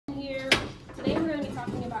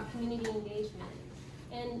community engagement.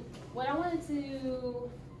 And what I wanted to,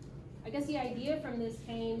 I guess the idea from this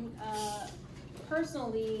came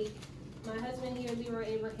personally. My husband here, Leroy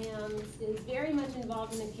Abrahams, is very much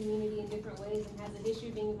involved in the community in different ways and has an issue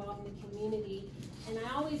of being involved in the community. And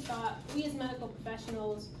I always thought, we as medical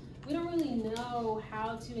professionals, we don't really know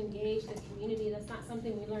how to engage the community. That's not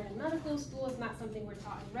something we learn in medical school. It's not something we're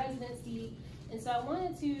taught in residency. And so I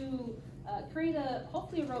wanted to create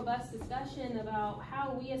hopefully a robust discussion about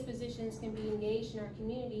how we as physicians can be engaged in our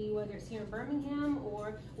community, whether it's here in Birmingham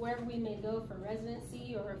or wherever we may go for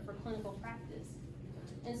residency or for clinical practice.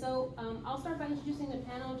 And so I'll start by introducing the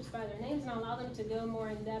panel just by their names, and I'll allow them to go more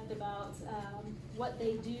in depth about what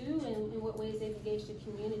they do and in what ways they've engaged the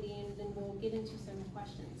community, and then we'll get into some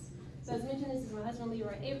questions. So as mentioned, this is my husband,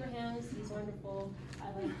 Leroy Abrahams. He's wonderful.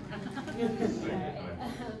 I like him.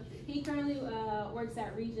 He currently works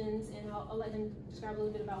at Regions, and I'll let him describe a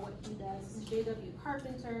little bit about what he does. This is J.W.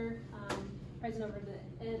 Carpenter, president over the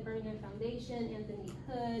Ed Birmingham Foundation, Anthony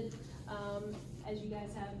Hood. As you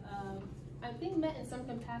guys have, I think, met in some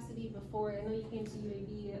capacity before. I know you came to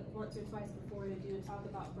UAB once or twice before to do a talk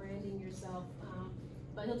about branding yourself,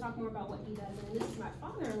 but he'll talk more about what he does. And this is my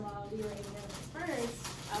father-in-law, Leroy Abrahams,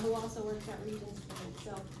 who also works at Regions Bank.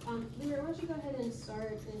 So, Leroy, why don't you go ahead and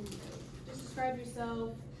start and just describe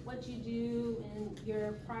yourself, what you do, and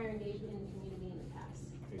your prior engagement in the community in the past.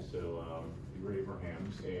 Okay, so Leroy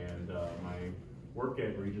Abrahams, and my work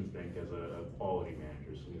at Regions Bank as a quality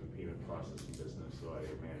manager, so we have a payment processing business, so I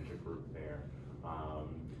manage a group there. I've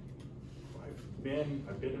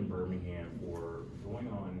been in Birmingham for going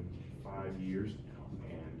on 5 years now,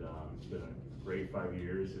 and it's been a great 5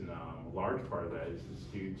 years, and a large part of that is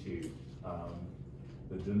due to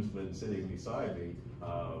the gentleman sitting beside me,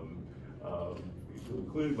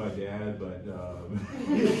 included my dad, but of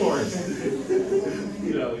course,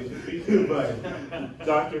 you know, but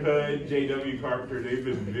Dr. Hood, J.W. Carpenter, they've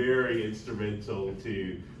been very instrumental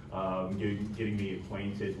to getting me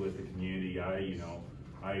acquainted with the community.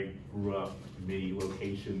 I grew up many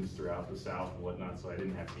locations throughout the South and whatnot, so I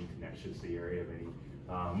didn't have any connections to the area of any,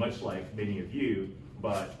 much like many of you,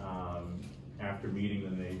 but after meeting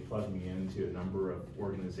them, they plugged me into a number of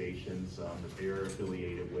organizations that they're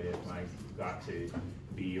affiliated with, and I got to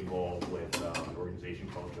be involved with an organization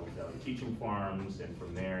called Joint Valley Teaching Farms, and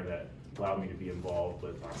from there that allowed me to be involved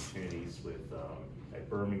with opportunities with at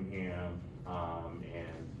Birmingham,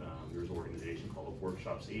 and there's an organization called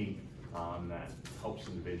Workshops Inc. That helps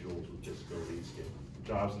individuals with disabilities get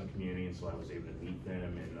jobs in the community, and so I was able to meet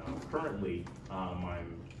them, and currently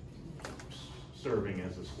I'm serving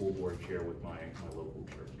as a school board chair with my local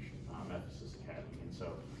church, Ephesus Academy. And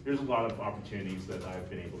so there's a lot of opportunities that I've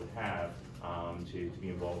been able to have to be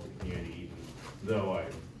involved in the community, even though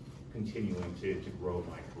I'm continuing to grow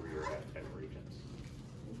my career at Regents.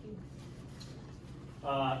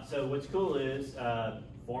 So what's cool is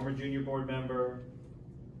former junior board member,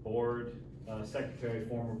 board secretary,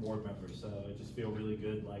 former board member. So I just feel really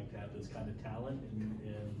good, like, to have this kind of talent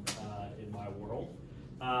in my world.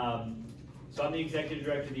 So I'm the executive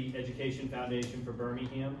director of the Education Foundation for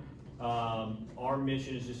Birmingham. Our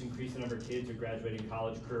mission is just increase the number of kids who are graduating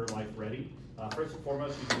college, career life ready. First and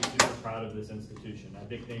foremost, you can be super proud of this institution. I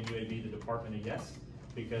nicknamed UAB the Department of Yes,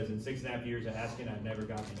 because in 6.5 years of asking, I've never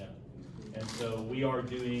gotten a no. And so we are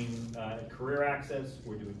doing career access,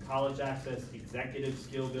 we're doing college access, executive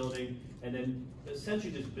skill building, and then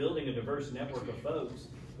essentially just building a diverse network of folks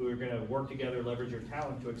who are going to work together, leverage your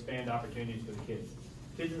talent to expand opportunities for the kids.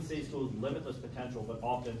 Kids in city schools, limitless potential, but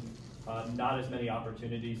often not as many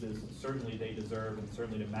opportunities as certainly they deserve, and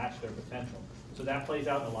certainly to match their potential. So that plays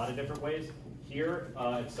out in a lot of different ways. Here,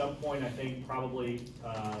 at some point, I think probably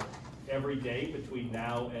every day between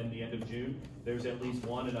now and the end of June, there's at least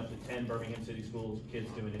 1 and up to 10 Birmingham City Schools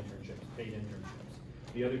kids doing internships, paid internships.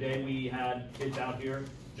 The other day we had kids out here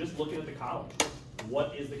just looking at the college.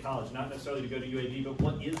 What is the college? Not necessarily to go to UAB, but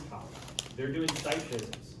what is college? They're doing site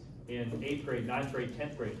visits in 8th grade, 9th grade,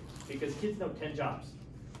 10th grade, because kids know 10 jobs,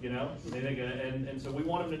 you know? They think, and so we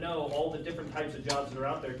want them to know all the different types of jobs that are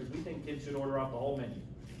out there, because we think kids should order off the whole menu.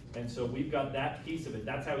 And so we've got that piece of it.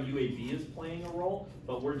 That's how UAB is playing a role,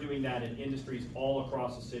 but we're doing that in industries all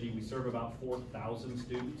across the city. We serve about 4,000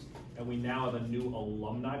 students, and we now have a new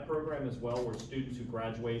alumni program as well, where students who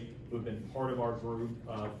graduate, who have been part of our group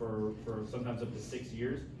for sometimes up to 6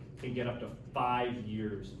 years, can get up to 5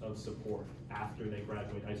 years of support after they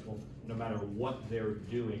graduate high school, no matter what they're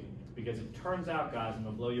doing. Because it turns out, guys, I'm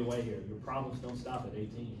gonna blow you away here, your problems don't stop at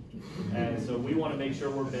 18. And so we wanna make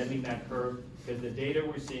sure we're bending that curve, because the data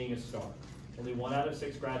we're seeing is stark. Only 1 out of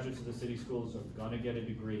 6 graduates of the city schools are gonna get a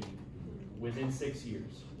degree within 6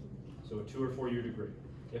 years. So a 2 or 4 year degree.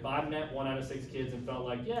 if I met 1 out of 6 kids and felt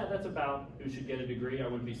like, yeah, that's about who should get a degree, I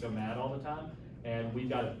wouldn't be so mad all the time. And we've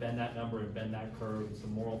got to bend that number and bend that curve. It's the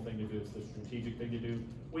moral thing to do. It's the strategic thing to do.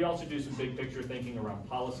 We also do some big picture thinking around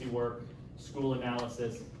policy work, school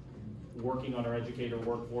analysis, working on our educator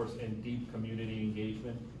workforce, and deep community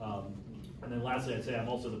engagement. And then lastly, I'd say I'm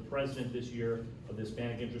also the president this year of the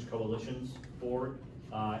Hispanic Interest Coalitions Board,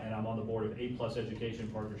 and I'm on the board of A+ Education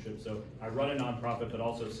Partnership. So I run a nonprofit, but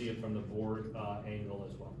also see it from the board angle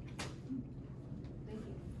as well. Thank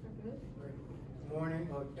you. Dr. Hood? Good morning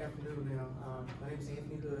or afternoon now. My name is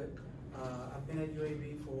Anthony Hood. I've been at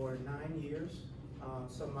UAB for 9 years.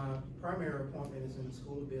 So my primary appointment is in the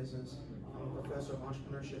School of Business. I'm a professor of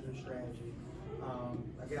entrepreneurship and strategy.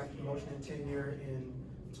 I got promotion and tenure in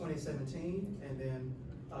 2017, and then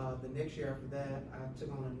the next year after that, I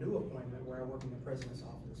took on a new appointment where I work in the President's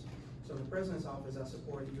Office. So in the President's Office, I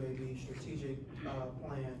support the UAB strategic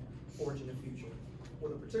plan, Forging the Future,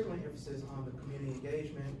 with a particular emphasis on the community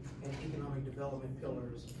engagement and economic development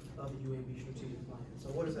pillars of the UAB strategic plan. So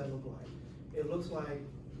what does that look like? It looks like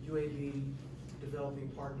UAB developing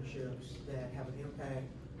partnerships that have an impact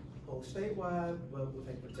both statewide, but with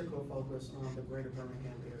a particular focus on the greater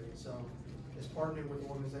Birmingham area. So it's partnering with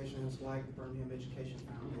organizations like the Birmingham Education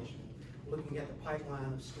Foundation, looking at the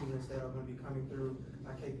pipeline of students that are going to be coming through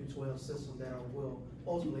our K-12 system that will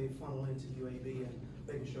ultimately funnel into UAB, and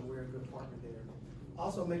making sure we're a good partner there.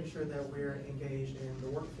 Also making sure that we're engaged in the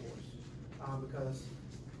workforce, because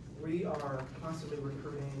we are constantly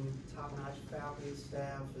recruiting top-notch faculty,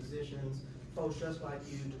 staff, physicians, folks just like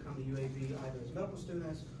you to come to UAB either as medical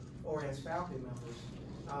students or as faculty members.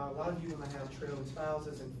 A lot of you want to have trailing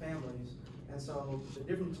spouses and families, and so the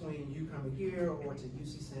difference between you coming here or to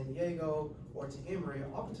UC San Diego or to Emory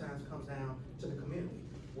oftentimes comes down to the community.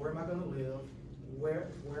 Where am I going to live? Where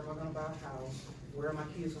am I going to buy a house? Where are my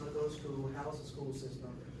kids going to go to school? How's the school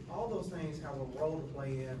system? All those things have a role to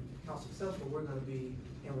play in how successful we're going to be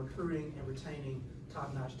in recruiting and retaining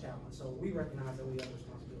top-notch talent. So we recognize that we have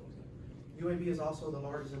responsibility. UAB is also the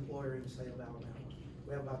largest employer in the state of Alabama.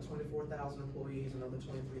 We have about 24,000 employees and over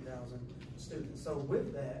 23,000 students. So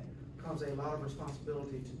with that comes a lot of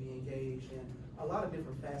responsibility to be engaged in a lot of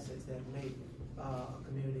different facets that make a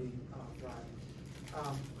community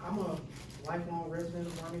thrive. I'm a lifelong resident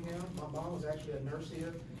of Birmingham. My mom was actually a nurse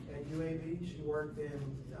here at UAB. She worked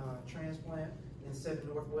in transplant in 7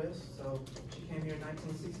 Northwest. So she came here in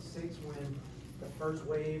 1966 when the first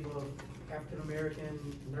wave of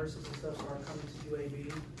African-American nurses and stuff started coming to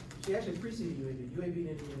UAB. She actually preceded UAB. UAB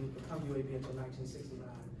didn't even become UAB until 1969.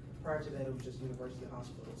 Prior to that, it was just University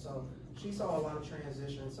Hospital. So she saw a lot of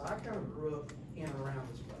transition. So I kind of grew up in and around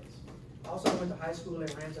this place. Also, I went to high school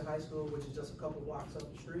at Ramsey High School, which is just a couple blocks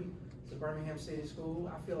up the street. It's a Birmingham City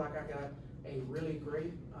school. I feel like I got a really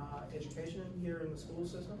great education here in the school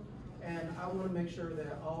system. And I want to make sure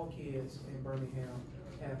that all kids in Birmingham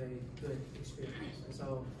have a good experience. And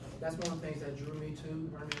so that's one of the things that drew me to the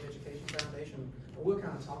Birmingham Education Foundation. And we'll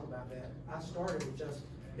kind of talk about that. I started with just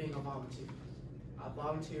being a volunteer. I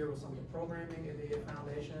volunteer with some of the programming at the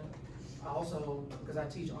foundation. I also, because I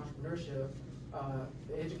teach entrepreneurship,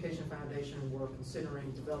 the Education Foundation were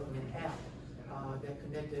considering developing an app that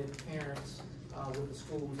connected parents with the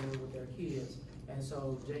schools and with their kids. And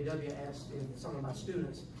so JW asked if some of my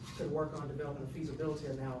students could work on developing a feasibility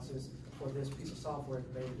analysis for this piece of software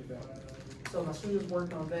that they had developed. So my students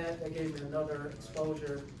worked on that. They gave me another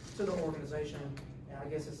exposure to the organization. And I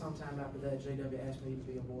guess at some time after that, JW asked me to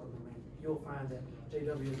be a board member. You'll find that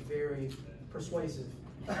JW is very persuasive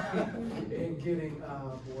in getting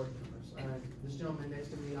board members. This gentleman next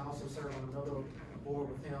to me, I also serve on another board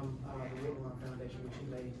with him, the Woodlawn Foundation, which he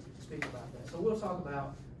may speak about that. So we'll talk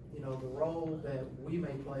about, the role that we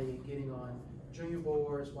may play in getting on junior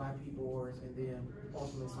boards, YP boards, and then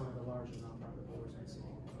ultimately some of the larger nonprofit boards in the city.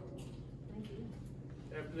 Thank you.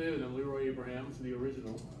 Afternoon, I'm Leroy Abraham, the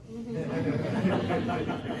original.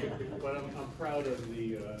 But I'm proud of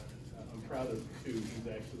the. I'm proud of two. He's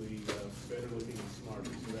actually better looking and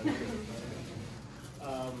smarter, so that's good.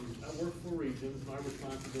 I work for Regions. My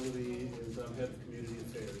responsibility is I'm head of community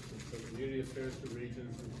affairs. And so community affairs for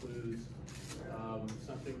Regions includes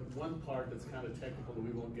one part that's kind of technical that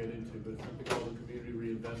we won't get into, but it's something called the Community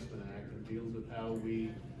Reinvestment Act. It deals with how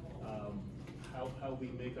we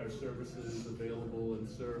make our services available and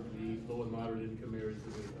serve the low and moderate income areas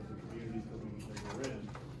of the communities that we're in.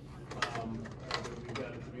 We've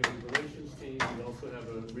got a community relations team. We also have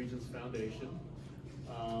a Regions Foundation.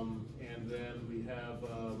 And then we have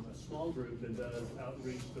a small group that does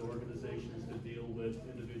outreach to organizations that deal with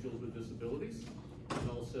individuals with disabilities and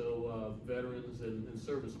also veterans and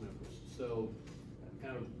service members. So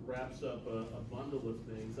kind of wraps up a bundle of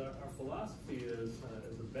things. Our philosophy is,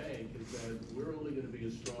 as a bank, is that we're only going to be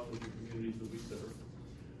as strong as the communities that we serve.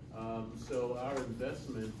 So our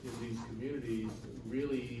investment in these communities,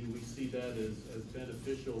 really, we see that as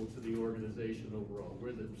beneficial to the organization overall.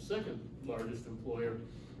 We're the second largest employer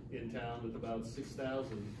in town with about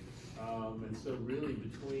 6,000. And so really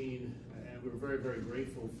between, and we're very, very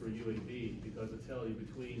grateful for UAB, because I tell you,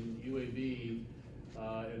 between UAB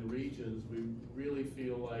and regions, we really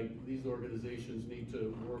feel like these organizations need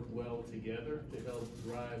to work well together to help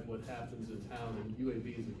drive what happens in town, and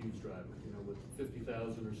UAB is a huge driver, you know, with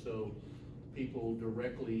 50,000 or so people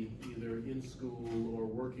directly either in school or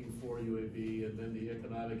working for UAB, and then the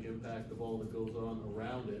economic impact of all that goes on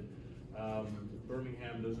around it.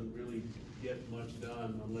 Birmingham doesn't really get much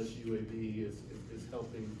done unless UAB is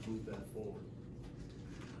helping move that forward.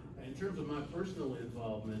 In terms of my personal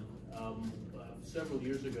involvement, several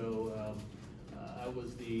years ago, I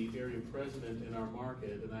was the area president in our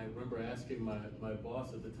market, and I remember asking my boss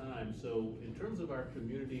at the time, so in terms of our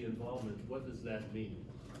community involvement, what does that mean?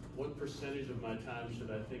 What percentage of my time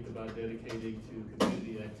should I think about dedicating to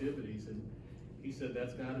community activities? And he said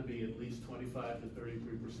that's got to be at least 25 to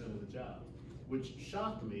 33% of the job, which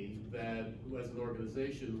shocked me that as an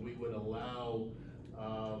organization we would allow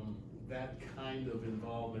that kind of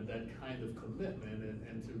involvement, that kind of commitment,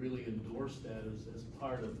 and to really endorse that as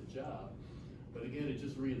part of the job. But again, it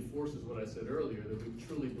just reinforces what I said earlier, that we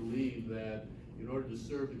truly believe that in order to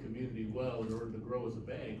serve the community well, in order to grow as a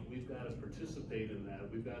bank, we've got to participate in that.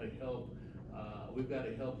 We've got to help.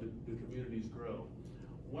 The communities grow.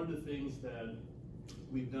 One of the things that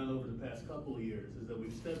we've done over the past couple of years is that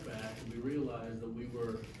we've stepped back and we realized that we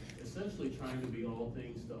were essentially trying to be all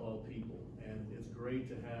things to all people. And it's great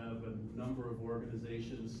to have a number of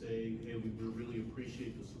organizations say, hey, we really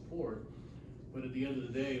appreciate the support. But at the end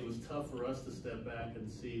of the day, it was tough for us to step back and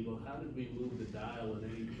see, well, how did we move the dial in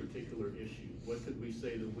any particular issue? What could we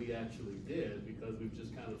say that we actually did, because we've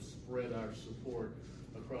just kind of spread our support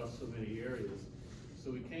across so many areas.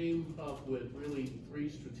 So we came up with really 3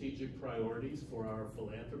 strategic priorities for our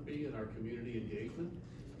philanthropy and our community engagement.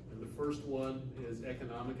 And the first one is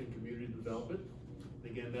economic and community development.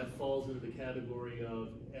 Again, that falls into the category of,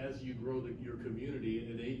 as you grow your community,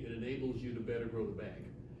 it enables you to better grow the bank.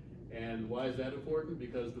 And why is that important?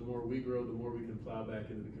 Because the more we grow, the more we can plow back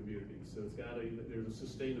into the community. So there's a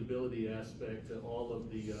sustainability aspect to all of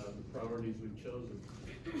the priorities we've chosen.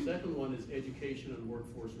 The second one is education and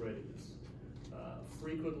workforce readiness.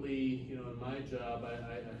 Frequently, you know, in my job,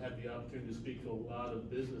 I had the opportunity to speak to a lot of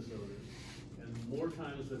business owners. And more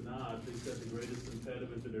times than not, they said the greatest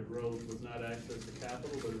impediment to their growth was not access to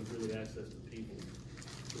capital, but it was really access to people.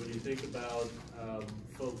 So when you think about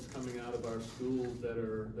folks coming out of our schools that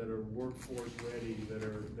are workforce ready, that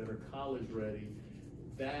are college ready,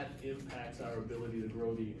 that impacts our ability to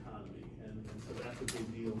grow the economy, and so that's a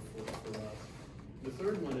big deal for us. The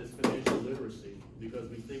third one is financial literacy, because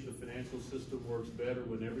we think the financial system works better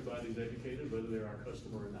when everybody's educated, whether they're our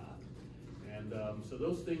customer or not. And so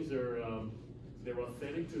those things are they're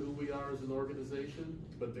authentic to who we are as an organization,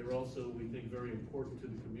 but they're also, we think, very important to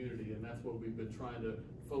the community, and that's what we've been trying to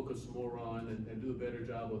focus more on and do a better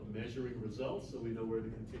job of measuring results, so we know where to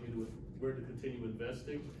continue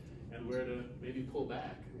investing and where to maybe pull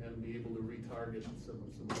back and be able to retarget some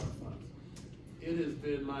of our funds. It has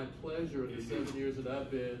been my pleasure in the 7 years that I've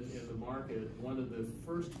been in the market. One of the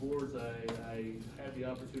first boards I had the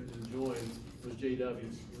opportunity to join was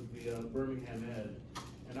JW's, with the Birmingham Ed.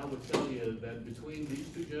 And I would tell you that between these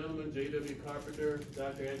 2 gentlemen, J.W. Carpenter,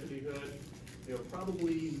 Dr. Anthony Hood, there are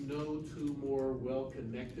probably no 2 more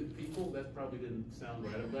well-connected people. That probably didn't sound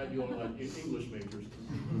right. I'm glad you all are English majors.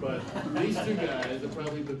 But these 2 guys are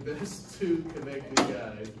probably the best 2 connected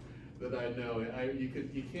guys that I know.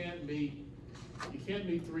 You can't meet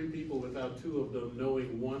 3 people without 2 of them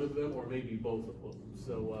knowing one of them, or maybe both of them.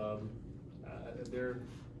 So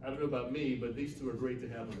I don't know about me, but these 2 are great to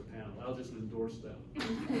have on the panel. I'll just endorse them.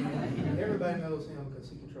 Everybody knows him because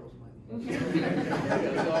he controls money.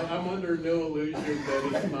 Yeah, so I'm under no illusion that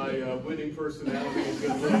it's my winning personality and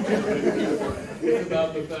good luck. It's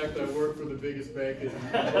about the fact I work for the biggest bank in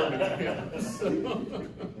Birmingham. So.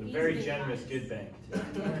 A very generous, good bank.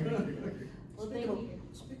 Well, thank you.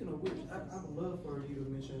 Speaking of which, I would love for you to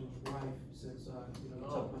mention life, since you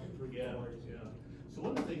talked about the 3 priorities. Yeah. So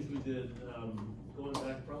one of the things we did, going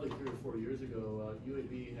back probably 3 or 4 years ago,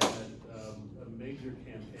 UAB had a major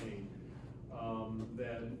campaign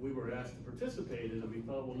that we were asked to participate in, and we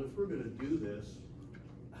thought, well, if we're going to do this,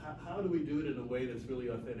 how do we do it in a way that's really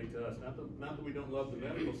authentic to us? Not that we don't love the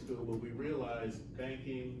medical school, but we realize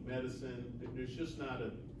banking, medicine, there's just not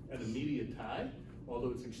an immediate tie,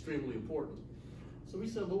 although it's extremely important. So we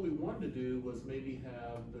said what we wanted to do was maybe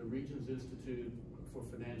have the Regions Institute for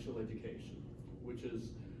Financial Education, which is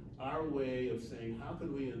our way of saying, how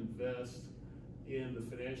can we invest in the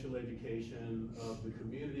financial education of the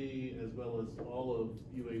community as well as all of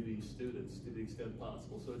UAB students to the extent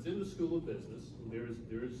possible. So it's in the School of Business.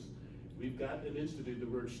 We've got an institute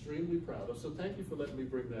that we're extremely proud of, so thank you for letting me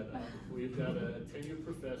bring that up. We've got a tenured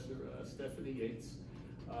professor, Stephanie Yates,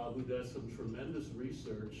 who does some tremendous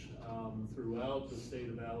research throughout the state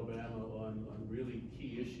of Alabama on really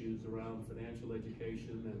key issues around financial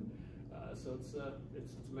education, and so it's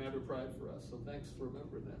a matter of pride for us. So thanks for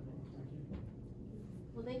remembering that.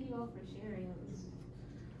 Well, thank you all for sharing.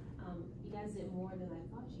 You guys did more than I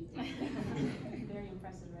thought you did. Very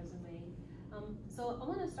impressive resume. So I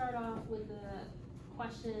want to start off with a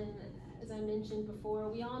question. As I mentioned before,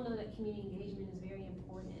 we all know that community engagement is very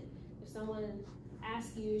important. If someone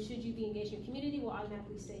asks you, should you be engaged in your community, we'll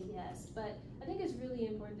automatically say yes. But I think it's really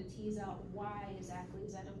important to tease out why exactly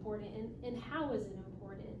is that important and how is it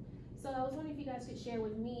important. So I was wondering if you guys could share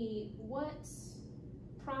with me what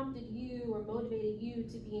prompted you or motivated you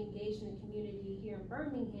to be engaged in the community here in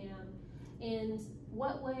Birmingham, and in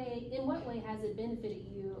what way has it benefited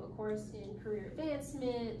you, of course, in career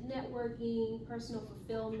advancement, networking, personal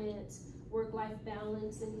fulfillment, work-life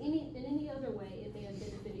balance, and any other way it may have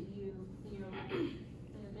benefited you in your life?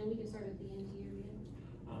 And we can start at the end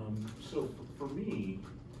here. So for me,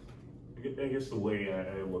 I guess the way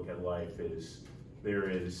I look at life is there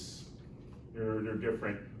are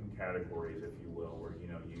different categories, if you will, where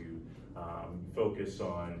you focus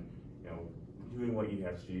on doing what you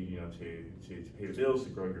have to do, to pay the bills, to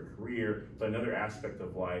grow your career. But another aspect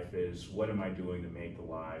of life is, what am I doing to make the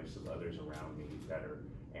lives of others around me better?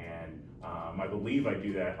 And I believe I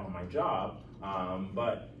do that on my job,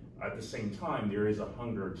 but at the same time, there is a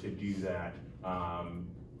hunger to do that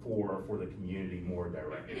for the community more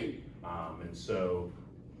directly. And so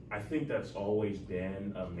I think that's always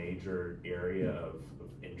been a major area of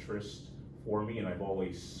interest for me, and I've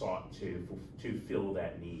always sought to fill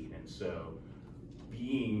that need. And so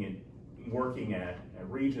working at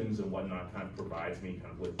Regions and whatnot kind of provides me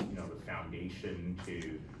kind of with the foundation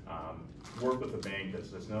to work with a bank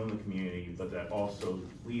that's known in the community, but that also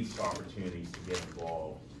leads to opportunities to get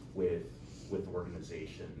involved with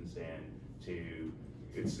organizations, and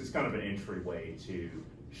it's kind of an entryway to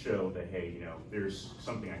show that, hey, there's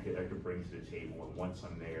something I could bring to the table, and once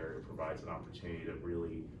I'm there, it provides an opportunity to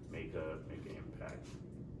really make an impact.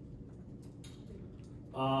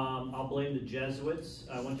 I'll blame the Jesuits.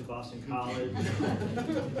 I went to Boston College,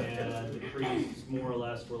 and the priests more or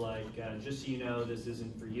less were like, just so you know, this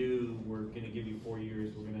isn't for you. We're going to give you 4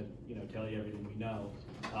 years. We're going to tell you everything we know.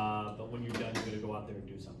 But when you're done, you're going to go out there and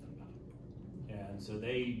do something about it. And so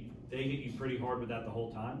they hit you pretty hard with that the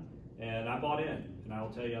whole time. And I bought in. And I will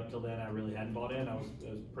tell you, up till then, I really hadn't bought in. I was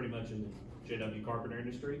pretty much in the JW carpenter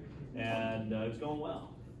industry, and it was going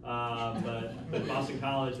well. But Boston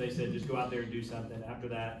College, they said, just go out there and do something. After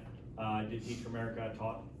that, I did Teach for America. I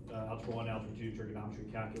taught Algebra 1, Algebra 2, Trigonometry,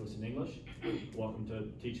 Calculus, and English. Welcome to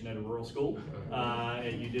teaching at a rural school.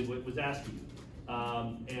 And you did what was asked of you.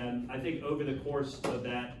 And I think over the course of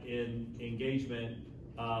that engagement,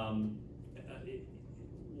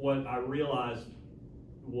 what I realized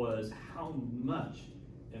was how much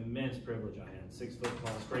immense privilege I had. 6 foot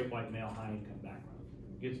tall, straight white male, high income background.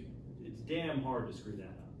 It's damn hard to screw that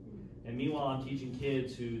up. And meanwhile, I'm teaching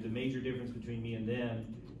kids who the major difference between me and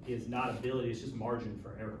them is not ability, it's just margin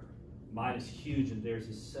for error. Mine is huge and theirs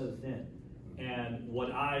is so thin. And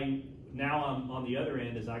now I'm on the other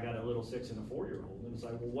end is I got a little 6 and a 4-year-old. And it's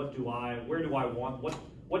like, well, what do I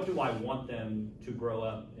want them to grow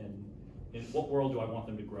up in what world do I want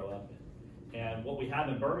them to grow up in? And what we have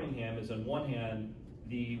in Birmingham is, on one hand,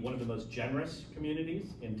 one of the most generous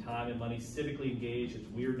communities in time and money, civically engaged. It's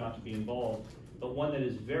weird not to be involved, but one that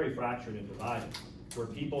is very fractured and divided, where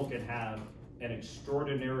people can have an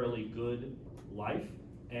extraordinarily good life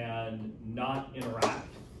and not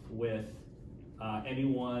interact with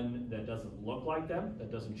anyone that doesn't look like them,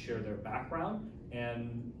 that doesn't share their background,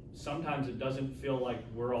 and sometimes it doesn't feel like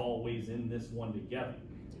we're always in this one together.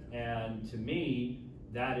 And to me,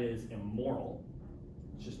 that is immoral.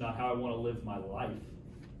 It's just not how I want to live my life.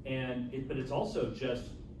 But it's also just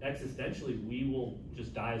existentially, we will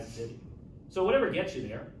just die as a city. So whatever gets you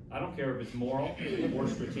there, I don't care if it's moral or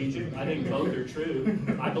strategic. I think both are true.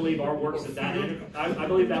 I believe our work's at that. I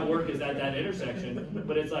believe that work is at that intersection.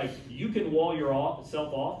 But it's like you can wall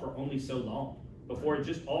yourself off for only so long before it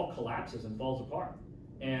just all collapses and falls apart.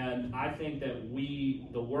 And I think that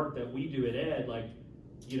the work that we do at Ed, like,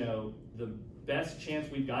 best chance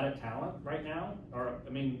we've got at talent right now are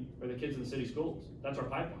the kids in the city schools. That's our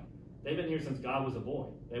pipeline. They've been here since God was a boy.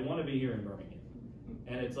 They want to be here in Birmingham.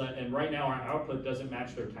 And it's like, and right now our output doesn't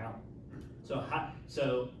match their talent.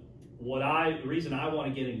 So the reason I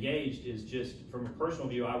want to get engaged is just from a personal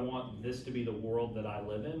view, I want this to be the world that I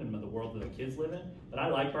live in and the world that the kids live in. But I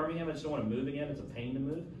like Birmingham. I just don't want to move again. It's a pain to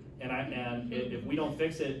move. And if we don't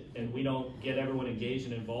fix it and we don't get everyone engaged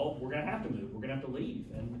and involved, we're going to have to move. We're going to have to leave.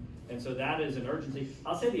 And so that is an urgency.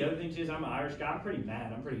 I'll say the other thing too is I'm an Irish guy. I'm pretty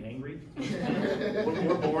mad. I'm pretty angry.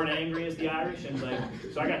 We're born angry as the Irish. And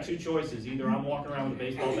so I got two choices. Either I'm walking around with a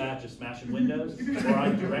baseball bat just smashing windows, or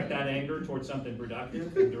I direct that anger towards something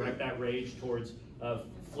productive and direct that rage towards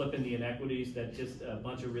flipping the inequities that just a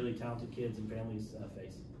bunch of really talented kids and families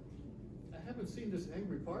face. I haven't seen this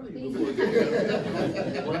angry part of you before.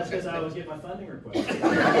 Well, that's because I always get my funding requests.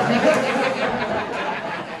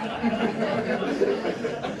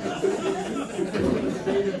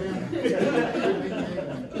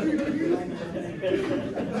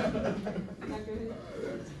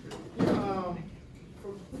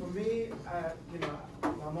 For me,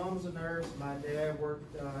 my mom was a nurse. My dad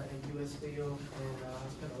worked in U.S. Steel, and I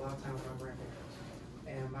spent a lot of time with my grandparents.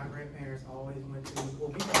 And my grandparents always went to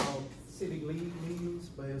what we call city league meetings,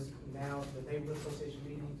 but it's now the neighborhood association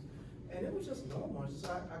meetings. And it was just normal.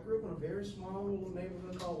 I grew up in a very small little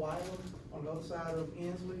neighborhood called Wyland on the other side of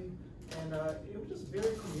Inslee. And it was just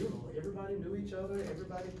very communal. Everybody knew each other.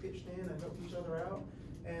 Everybody pitched in and helped each other out.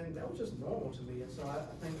 And that was just normal to me. And so I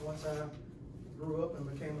think once I grew up and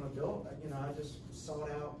became an adult, I just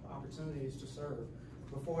sought out opportunities to serve.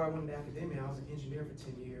 Before I went into academia, I was an engineer for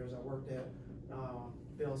 10 years. I worked at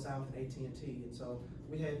Bell South and AT&T. And so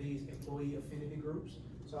we had these employee affinity groups.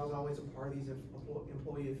 So I was always a part of these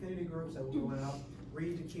employee affinity groups that would go out,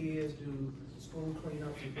 read to kids, do school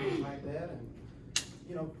cleanups and things like that. And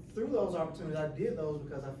through those opportunities, I did those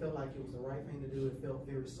because I felt like it was the right thing to do. It felt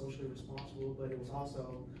very socially responsible, but it was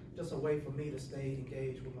also just a way for me to stay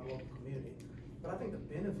engaged with my local community. But I think the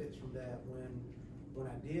benefits from that, when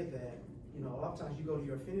I did that, a lot of times you go to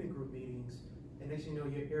your affinity group meetings, and next thing you know,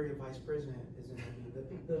 your area vice president is in the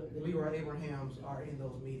meeting. The Leroy Abrahams are in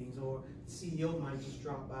those meetings, or CEO might just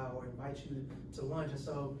drop by or invite you to lunch. And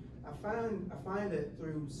so I find that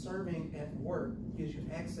through serving at work gives you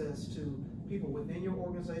access to people within your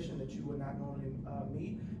organization that you would not normally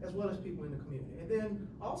meet, as well as people in the community. And then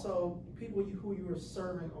also people who you are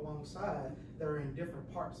serving alongside that are in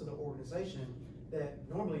different parts of the organization that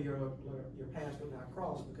normally your paths would not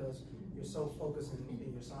cross because you're so focused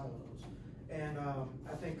in your silos. And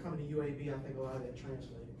I think coming to UAB, I think a lot of that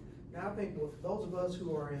translated. Now I think with those of us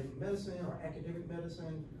who are in medicine or academic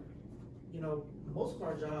medicine, most of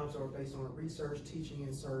our jobs are based on research, teaching,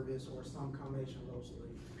 and service, or some combination of those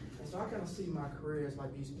three. And so I kind of see my career as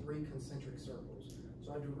like these three concentric circles.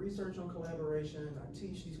 So I do research on collaboration, I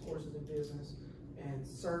teach these courses in business, and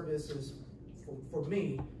service is, for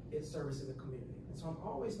me, it's service in the community. And so I'm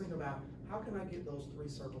always thinking about how can I get those three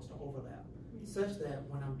circles to overlap, such that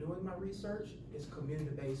when I'm doing my research, it's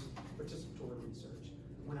community-based participatory research.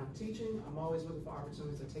 When I'm teaching, I'm always looking for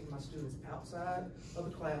opportunities to take my students outside of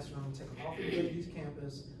the classroom, take them off of the UAB's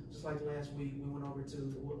campus. Just like last week, we went over to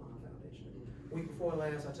the Woodlawn Foundation. The week before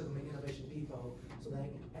last, I took them to Innovation Depot so they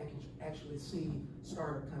can actually see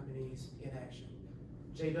startup companies in action.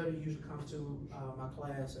 JW usually comes to my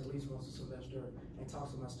class at least once a semester and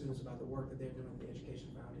talks to my students about the work that they're doing at the Education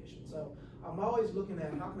Foundation. So I'm always looking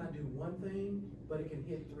at how can I do one thing, but it can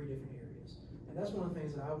hit three different areas. And that's one of the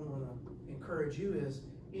things that I want to encourage you is,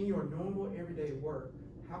 in your normal everyday work,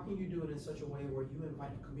 how can you do it in such a way where you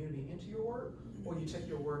invite the community into your work, or you take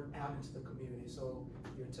your work out into the community, so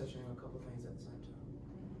you're touching on a couple of things at the same time.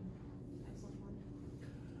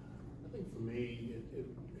 I think for me,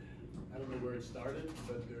 I don't know where it started,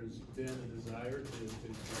 but there's been a desire to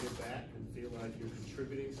give back and feel like you're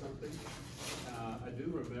contributing something. I do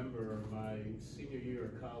remember my senior year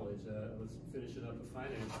of college, I was finishing up a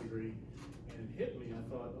finance degree, and it hit me. I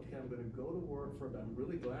thought, okay, I'm going to go to work I'm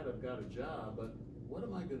really glad I've got a job, but what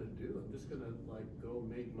am I going to do? I'm just going to go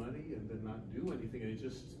make money and then not do anything. And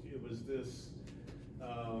it was this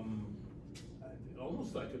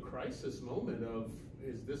almost like a crisis moment of,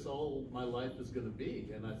 is this all my life is going to be?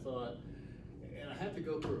 And I thought, and I had to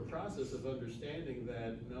go through a process of understanding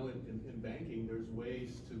that, in banking, there's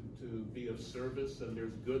ways to be of service, and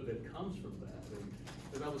there's good that comes from that.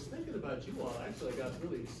 And I was thinking about you all, actually I got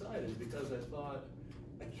really excited because I thought,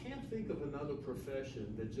 I can't think of another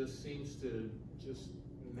profession that just seems to just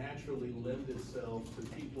naturally lend itself to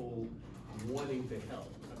people wanting to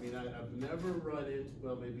help. I mean, I've never run into,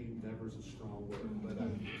 well, maybe never is a strong word,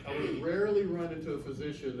 but I would rarely run into a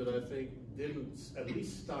physician that I think didn't at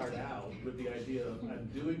least start out with the idea of, I'm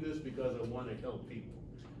doing this because I want to help people.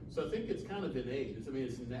 So I think it's kind of innate. I mean,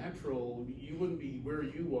 it's natural. You wouldn't be where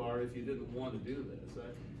you are if you didn't want to do this.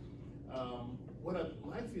 What I'd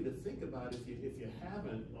like for you to think about, if you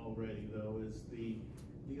haven't already, though, is the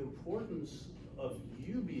importance of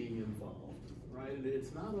you being involved, right? And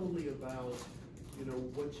it's not only about, you know,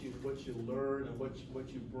 what you learn and what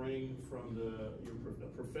you bring from your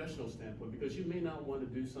professional standpoint, because you may not want to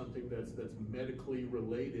do something that's medically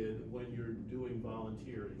related when you're doing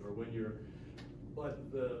volunteering or when you're,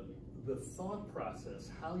 but the thought process,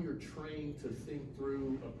 how you're trained to think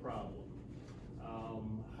through a problem,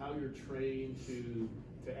 how you're trained to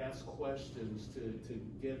ask questions, to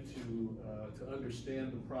get to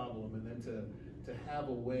understand the problem, and then to have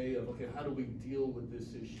a way of, okay, how do we deal with this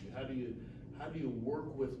issue? How do you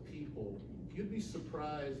work with people? You'd be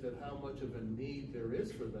surprised at how much of a need there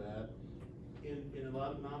is for that in a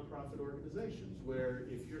lot of nonprofit organizations, where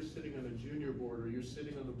if you're sitting on a junior board or you're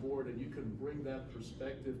sitting on the board and you can bring that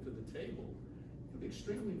perspective to the table, it can be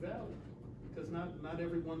extremely valuable, because not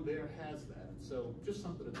everyone there has that. So just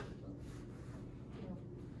something to think about.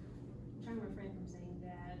 I'm trying to refrain from saying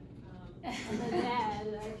that. Other than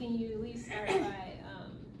that, can you at least start by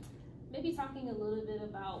maybe talking a little bit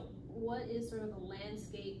about what is sort of the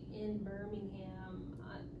landscape in Birmingham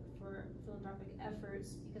for philanthropic efforts?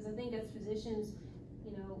 Because I think as physicians,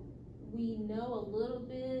 you know, we know a little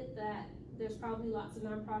bit that there's probably lots of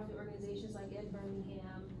nonprofit organizations like Ed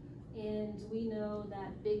Birmingham, and we know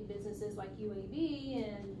that big businesses like UAB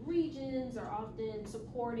and regions are often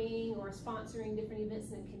supporting or sponsoring different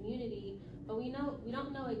events in the community, but we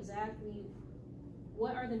don't know exactly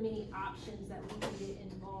what are the many options that we can get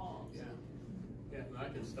involved. Yeah, and I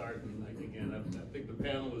can start, and again, I think the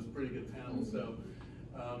panel was a pretty good panel. So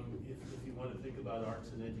if you want to think about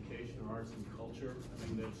arts and education or arts and culture, I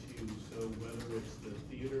think that's huge. So whether it's the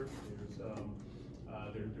theater,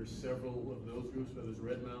 there's several of those groups, whether it's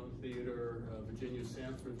Red Mountain Theater, Virginia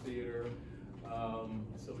Sanford Theater.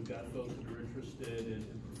 So we've got folks that are interested in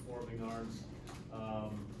performing arts.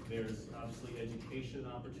 There's obviously education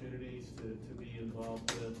opportunities to be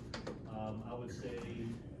involved with. I would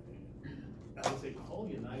say call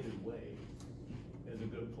United Way is a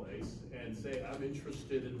good place and say, I'm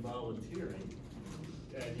interested in volunteering.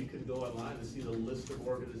 And you can go online and see the list of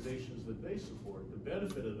organizations that they support. The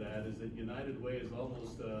benefit of that is that United Way is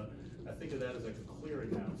almost, I think of that as like a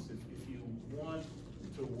clearinghouse. If you want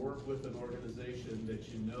to work with an organization that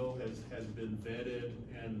you know has been vetted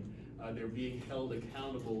and they're being held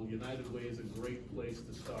accountable, United Way is a great place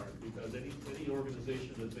to start, because any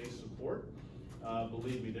organization that they support,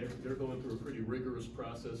 believe me, they're going through a pretty rigorous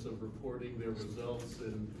process of reporting their results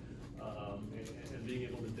and being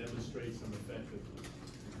able to demonstrate some effectiveness.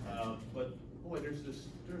 But boy,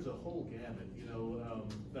 there's a whole gamut. You know,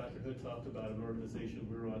 Dr. Hood talked about an organization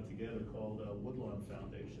we were on together called Woodlawn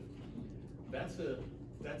Foundation. That's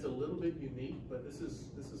a little bit unique, but this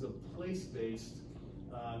is a place-based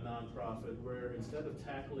nonprofit where instead of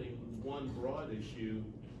tackling one broad issue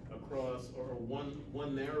across, or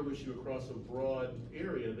one narrow issue across a broad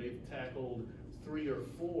area, they've tackled 3 or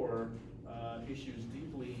 4 issues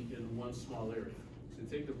deeply in one small area. So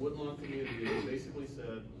take the Woodlawn community, and they basically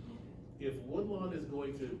said, if Woodlawn is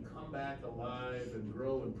going to come back alive and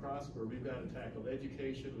grow and prosper, we've got to tackle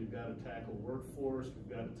education, we've got to tackle workforce,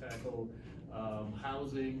 we've got to tackle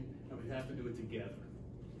housing, and we have to do it together.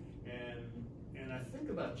 And I think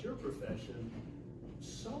about your profession,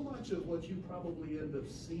 so much of what you probably end up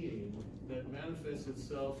seeing that manifests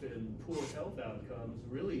itself in poor health outcomes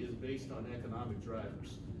really is based on economic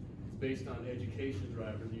drivers. It's based on education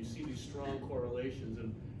drivers. You see these strong correlations,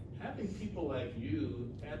 and having people like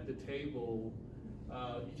you at the table,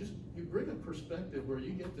 you bring a perspective where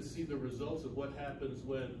you get to see the results of what happens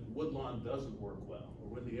when Woodlawn doesn't work well,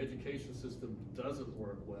 or when the education system doesn't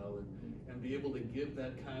work well, and be able to give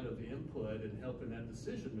that kind of input and help in that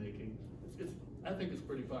decision making. I think it's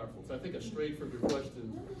pretty powerful. So I think I strayed from your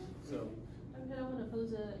question. So I want to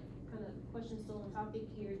pose a kind of question still on topic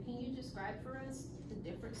here. Can you describe for us the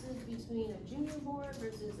differences between a junior board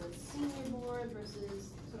versus a senior board versus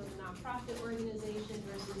sort of a nonprofit organization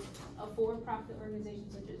versus a for-profit organization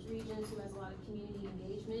such as Regents, who has a lot of community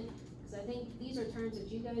engagement? Because I think these are terms that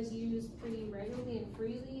you guys use pretty regularly and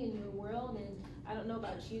freely in your world, and I don't know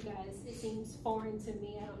about you guys, it seems foreign to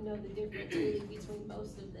me. I don't know the difference really between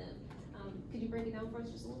most of them. Could you break it down for us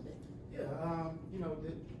just a little bit? Yeah, you know,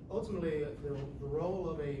 ultimately, the role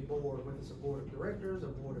of a board, whether it's a board of directors, a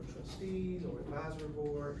board of trustees, or advisory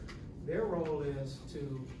board, their role is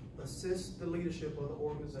to assist the leadership of the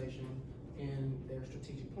organization in their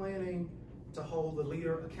strategic planning, to hold the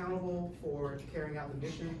leader accountable for carrying out the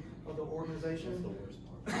mission of the organization. That's the worst part.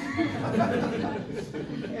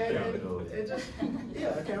 and just, yeah,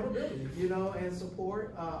 accountability, you know, and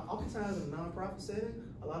support. Oftentimes in a nonprofit setting,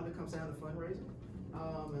 a lot of it comes down to fundraising.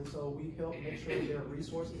 And so we help make sure that there are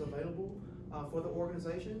resources available for the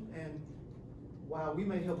organization. And while we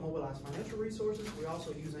may help mobilize financial resources, we're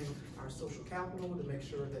also using our social capital to make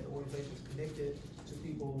sure that the organization is connected to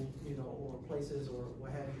people, you know, or places or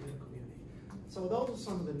what have you in the community. So those are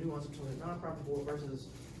some of the nuances between a nonprofit board versus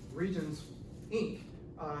Regions Inc.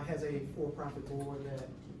 Has a for-profit board that,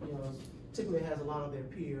 you know, typically has a lot of their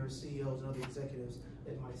peers, CEOs, and other executives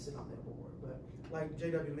that might sit on that board. But like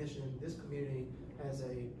JW mentioned, this community has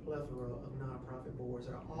a plethora of nonprofit boards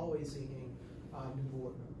that are always seeking new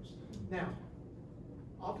board members. Now,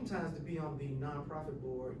 oftentimes to be on the nonprofit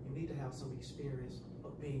board, you need to have some experience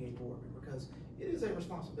of being a board member because it is a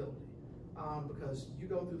responsibility. Because you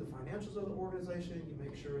go through the financials of the organization, you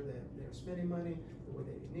make sure that they're spending money the way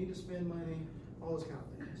they need to spend money, all those kind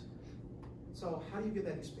of things. So how do you get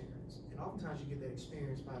that experience? And oftentimes you get that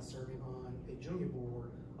experience by serving on a junior board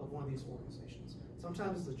of one of these organizations.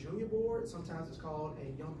 Sometimes it's a junior board, sometimes it's called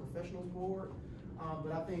a young professionals board.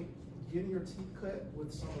 But I think getting your teeth cut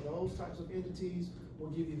with some of those types of entities will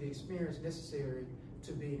give you the experience necessary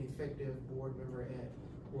to be an effective board member at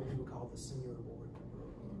what we would call the senior board.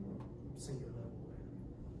 Senior level.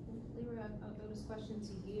 Leroy, I'll throw this question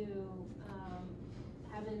to you.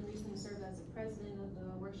 Having recently served as the president of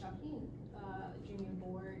the Workshop Inc. Junior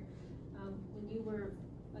Board, when you were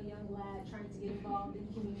a young lad trying to get involved in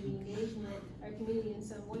community engagement or community in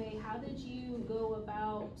some way, how did you go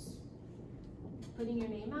about putting your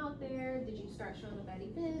name out there? Did you start showing up at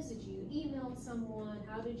events? Did you email someone?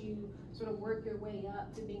 How did you sort of work your way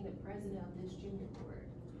up to being the president of this junior board?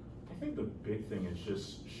 I think the big thing is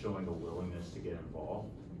just showing a willingness to get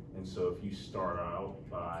involved. And so if you start out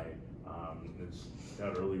by, as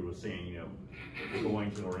Scott earlier was saying, you know,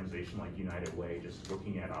 going to an organization like United Way, just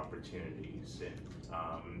looking at opportunities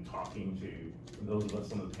and talking to those of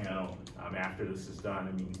us on the panel after this is done.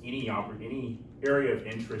 I mean, any area of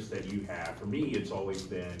interest that you have, for me, it's always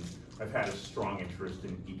been, I've had a strong interest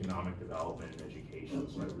in economic development and education,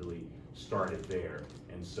 so I really started there.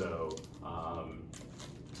 And so,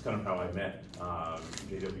 it's kind of how I met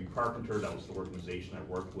J.W. Carpenter. That was the organization I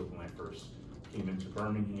worked with when I first came into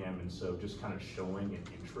Birmingham, and so just kind of showing an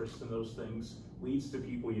interest in those things leads to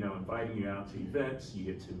people, you know, inviting you out to events. You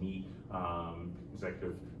get to meet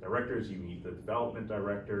executive directors, you meet the development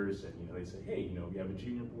directors, and, you know, they say, hey, you know, we have a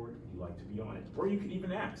junior board, would you like to be on it? Or you could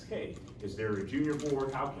even ask, hey, is there a junior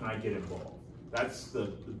board? How can I get involved? That's the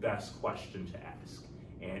best question to ask.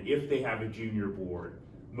 And if they have a junior board,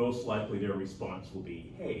 most likely their response will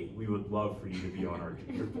be, hey, we would love for you to be on our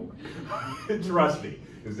junior board. Trust me,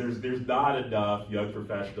 because there's not enough young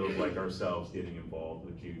professionals like ourselves getting involved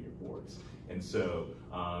with junior boards. And so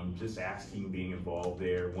just asking, being involved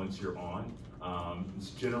there once you're on,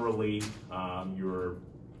 it's generally,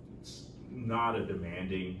 it's not a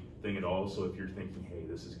demanding thing at all. So if you're thinking, hey,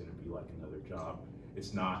 this is gonna be like another job,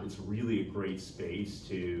 it's not. It's really a great space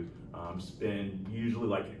to spend usually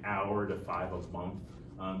like an hour to 5 a month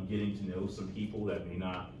getting to know some people that may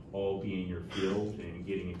not all be in your field and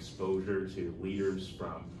getting exposure to leaders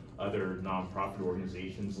from other nonprofit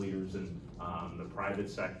organizations, leaders in the private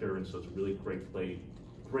sector. And so it's a really great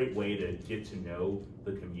way to get to know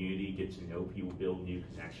the community, get to know people, build new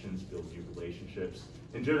connections, build new relationships.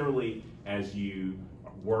 And generally, as you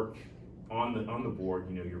work on the board,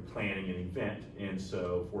 you know, you're planning an event. And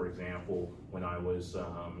so, for example, when I was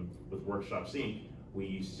with Workshops Inc.,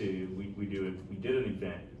 we did an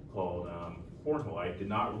event called cornhole. I did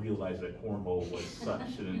not realize that cornhole was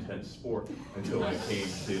such an intense sport until I came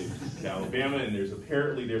to Alabama, and there's a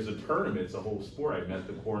tournament, it's a whole sport. I met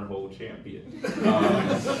the cornhole champion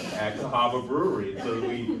at Cahaba Brewery. So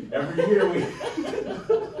every year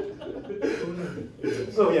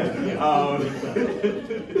so yeah,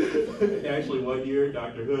 actually one year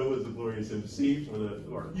Dr. Hood was the glorious MC for the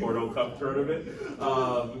Cornhole Cup tournament.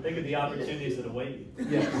 Think of the opportunities that await you.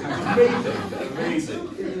 Yes, amazing.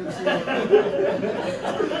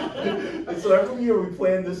 And so every year we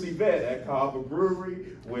planned this event at Cahaba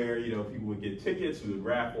Brewery where, you know, people would get tickets, we would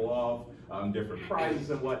raffle off different prizes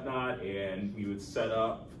and whatnot, and we would set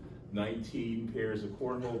up 19 pairs of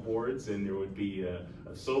cornhole boards, and there would be a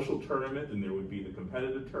social tournament, and there would be the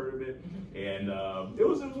competitive tournament, and it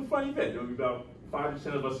was a fun event. There would be about 5 to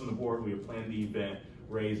 10 of us on the board. We had planned the event.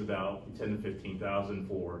 raise about 10 to 15,000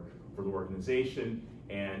 for the organization,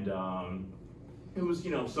 and it was,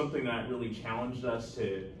 you know, something that really challenged us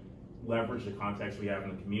to leverage the contacts we have in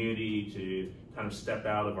the community to kind of step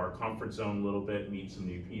out of our comfort zone a little bit, meet some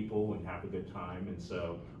new people, and have a good time. And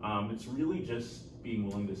so it's really just being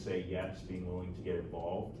willing to say yes, being willing to get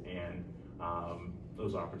involved, and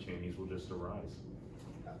those opportunities will just arise.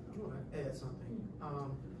 I want to add something.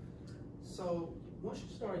 So once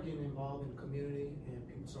you start getting involved in the community and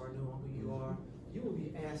people start knowing who you are, you will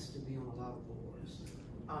be asked to be on a lot of boards.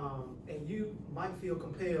 And you might feel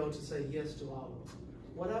compelled to say yes to all of them.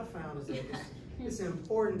 What I found is that it's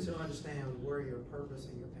important to understand where your purpose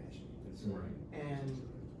and your passion is. Right. And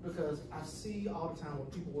because I see all the time where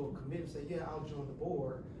people will commit and say, yeah, I'll join the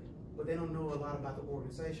board, but they don't know a lot about the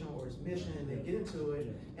organization or its mission, and they get into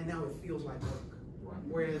it, and now it feels like work. Right.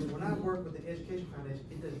 Whereas when I work with the Education Foundation,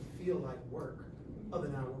 it doesn't feel like work, other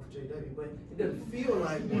than I work for JW, but it doesn't feel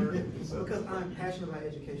like work because I'm passionate about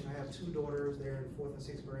education. I have 2 daughters, they're in 4th and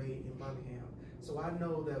 6th grade in Birmingham. So I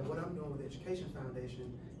know that what I'm doing with the Education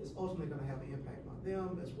Foundation is ultimately going to have an impact on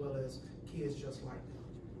them as well as kids just like them.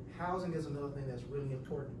 Housing is another thing that's really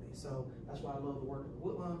important to me. So that's why I love the work of the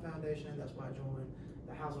Woodlawn Foundation. That's why I joined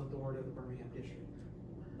the Housing Authority of the Birmingham District.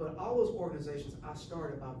 But all those organizations, I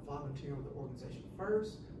started by volunteering with the organization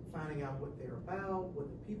first, finding out what they're about, what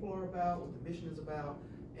the people are about, what the mission is about,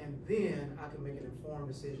 and then I can make an informed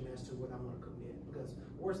decision as to what I'm going to commit. Because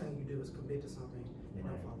the worst thing you do is commit to something and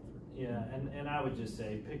not follow through. Yeah, and I would just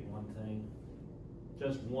say pick one thing.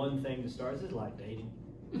 Just one thing to start. This is like dating.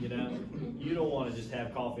 You know, you don't want to just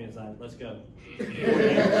have coffee and say, let's go. And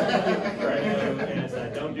it's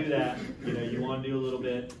like, don't do that. You know, you want to do a little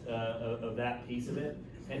bit of that piece of it.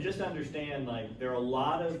 And just understand, like, there are a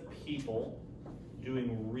lot of people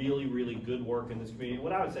doing really, really good work in this community.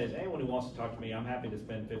 What I would say is anyone who wants to talk to me, I'm happy to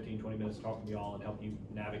spend 15, 20 minutes talking to you all and help you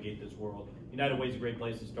navigate this world. United Way is a great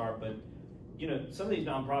place to start, but you know, some of these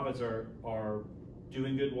nonprofits are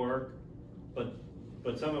doing good work, but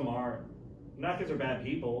some of them are not because they're bad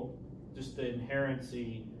people, just the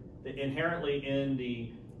inherently in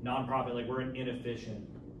the nonprofit, like we're an inefficient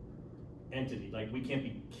entity. Like we can't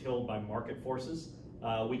be killed by market forces.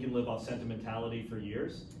 We can live off sentimentality for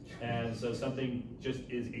years, and so something just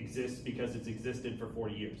exists because it's existed for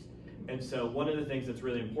 40 years. And so one of the things that's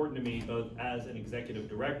really important to me, both as an executive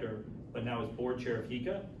director, but now as board chair of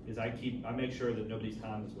HECA, is I make sure that nobody's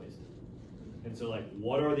time is wasted. And so, like,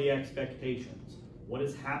 what are the expectations? What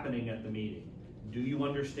is happening at the meeting? Do you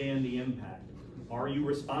understand the impact? Are you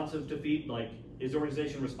responsive to is the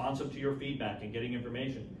organization responsive to your feedback and getting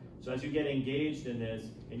information? So as you get engaged in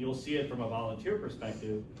this, and you'll see it from a volunteer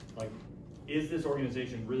perspective, like, is this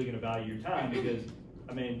organization really going to value your time? Because,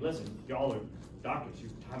 I mean, listen, y'all are doctors.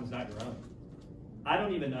 Your time is not your own. I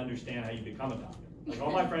don't even understand how you become a doctor. Like,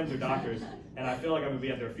 all my friends are doctors, and I feel like I'm going to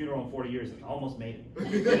be at their funeral in 40 years and almost made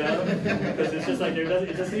it. You know? Because it's just like,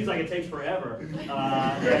 it just seems like it takes forever. It's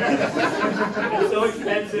so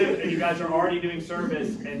expensive, and you guys are already doing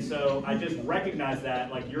service, and so I just recognize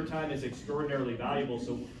that, like, your time is extraordinarily valuable.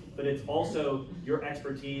 So, but it's also your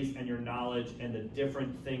expertise and your knowledge and the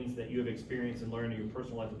different things that you have experienced and learned in your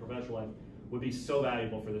personal life and professional life would be so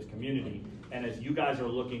valuable for this community. And as you guys are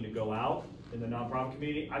looking to go out in the nonprofit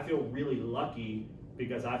community, I feel really lucky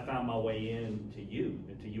because I found my way into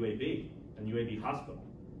UAB and UAB Hospital.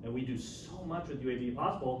 And we do so much with UAB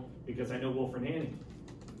Hospital because I know Wolf and Annie.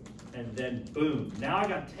 And then boom, now I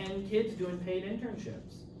got 10 kids doing paid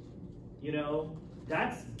internships. You know,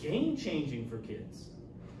 that's game changing for kids.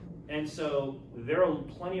 And so there are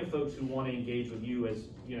plenty of folks who want to engage with you as,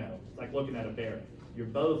 you know, like looking at a bear. You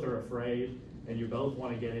both are afraid and you both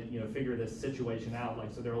want to get it, you know, figure this situation out.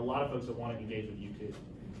 Like, so there are a lot of folks that want to engage with you too.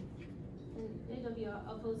 And AW,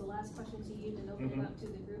 I'll pose the last question to you, then open it up to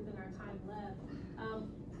the group in our time left.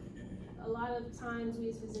 A lot of times we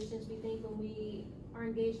as physicians, we think when we are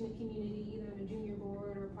engaged in the community, either in a junior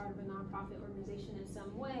board or part of a nonprofit organization in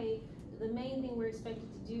some way, the main thing we're expected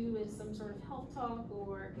to do is some sort of health talk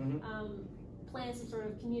or plan some sort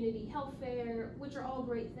of community health fair, which are all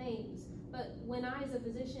great things. But when I, as a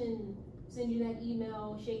physician, send you that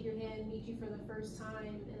email, shake your hand, meet you for the first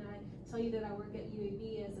time, and I tell you that I work at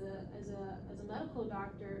UAB as a medical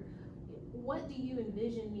doctor, what do you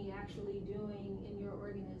envision me actually doing in your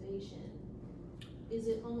organization? Is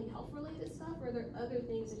it only health-related stuff, or are there other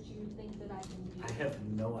things that you think that I can do? I have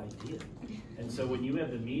no idea. And so when you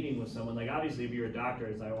have the meeting with someone, like obviously if you're a doctor,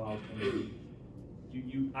 it's like, well,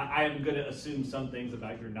 I am going to assume some things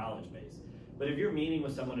about your knowledge base. But if you're meeting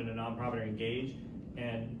with someone in a nonprofit or engaged,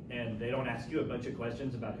 and they don't ask you a bunch of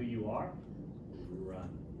questions about who you are, run.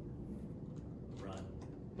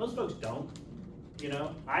 Most folks don't. You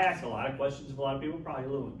know, I ask a lot of questions of a lot of people, probably a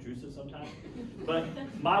little intrusive sometimes. But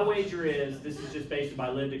my wager is, this is just based on my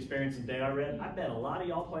lived experience and data I read, I bet a lot of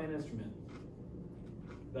y'all play an instrument.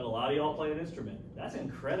 Bet a lot of y'all play an instrument. That's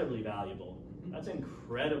incredibly valuable. That's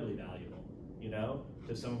incredibly valuable, you know,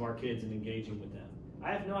 to some of our kids and engaging with them.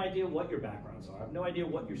 I have no idea what your backgrounds are. I have no idea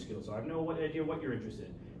what your skills are. I have no idea what you're interested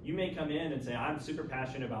in. You may come in and say, I'm super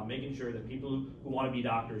passionate about making sure that people who want to be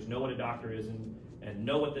doctors know what a doctor is and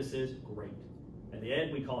know what this is. Great. At the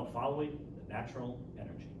end, we call it following the natural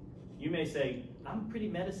energy. You may say, I'm pretty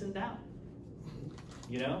medicined out.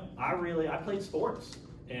 You know, I played sports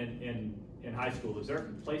in high school. Is there a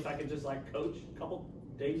place I could just like coach a couple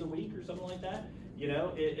days a week or something like that? You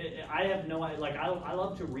know, I have no idea. Like, I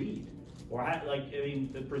love to read. Or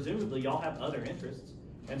presumably y'all have other interests.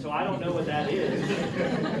 And so I don't know what that is.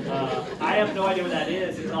 I have no idea what that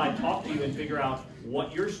is until I talk to you and figure out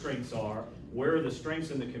what your strengths are, where are the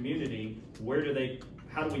strengths in the community,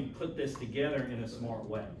 how do we put this together in a smart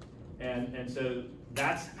way? And so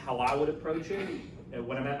that's how I would approach it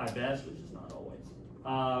when I'm at my best, which is not always.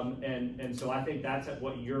 And so I think that's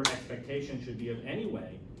what your expectation should be of any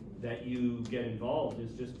way that you get involved,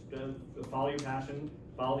 is just follow your passion,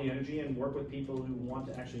 follow the energy, and work with people who want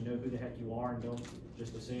to actually know who the heck you are and don't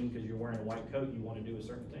just assume because you're wearing a white coat you want to do a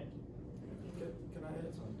certain thing. Can I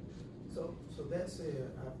add something? So that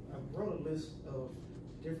said, I wrote a list of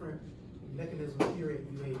different mechanisms here at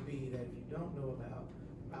UAB that if you don't know about,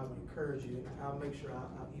 I would encourage you, and I'll make sure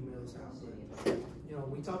I'll email this out. But, you know,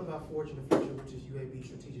 we talked about Forging the Future, which is UAB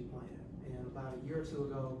strategic plan. And about a year or two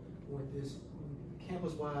ago, with this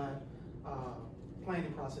campus-wide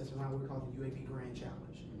planning process around what we call the UAB Grand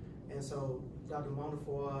Challenge. And so Dr. Mona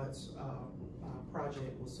Fawad's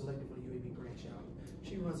project was selected for the UAB Grand Challenge.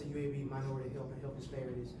 She runs the UAB Minority Health and Health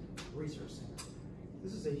Disparities Research Center.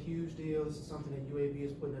 This is a huge deal. This is something that UAB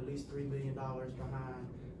is putting at least $3 million behind,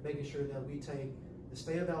 making sure that we take the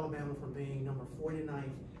state of Alabama from being number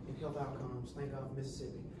 49th in health outcomes, thank God for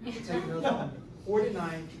Mississippi, taking us from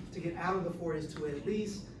 49th to get out of the 40s to at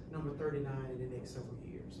least number 39 in the next several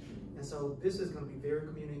years. And so this is going to be very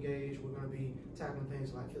community engaged. We're going to be tackling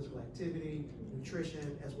things like physical activity,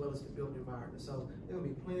 nutrition, as well as the built environment. So there will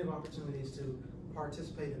be plenty of opportunities to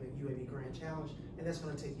participate in the UAB Grand Challenge, and that's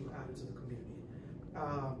going to take you out into the community.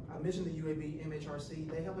 I mentioned the UAB MHRC.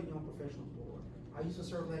 They have a young professionals board. I used to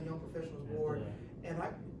serve on that young professionals board,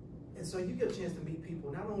 and so you get a chance to meet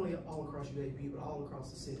people not only all across UAB, but all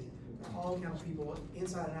across the city. All kind of people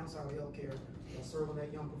inside and outside of healthcare that serve on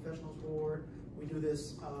that young professionals board. We do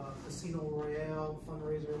this Casino Royale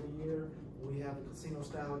fundraiser every year. We have the casino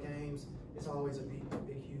style games. It's always a big,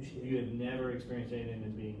 huge hit. You have never experienced anything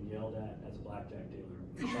than being yelled at as a blackjack dealer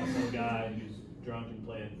by some guy who's drunk and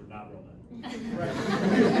playing for not real money. Right.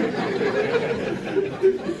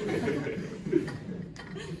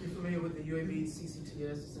 If you're familiar with the UAB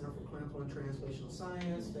CCTS, the Center for Clinical and Translational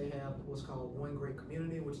Science, they have what's called One Great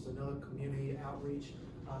Community, which is another community outreach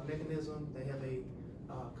mechanism. They have a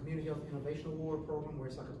Community Health Innovation Award program where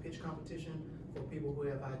it's like a pitch competition for people who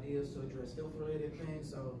have ideas to address health-related things.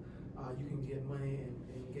 So you can get money and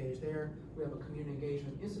engage there. We have a Community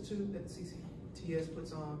Engagement Institute that the CCTS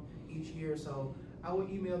puts on each year. So I will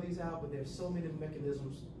email these out, but there's so many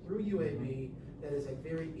mechanisms through UAB that is a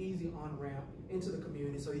very easy on-ramp into the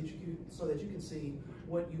community so that you can see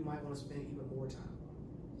what you might want to spend even more time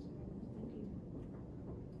on. Thank you.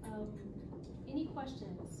 Any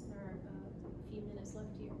questions? Or a few minutes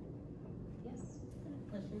left here. Yes?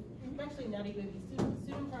 Question. I'm actually not a UAB student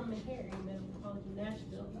from Meharry Medical College in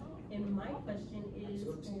Nashville. And my question is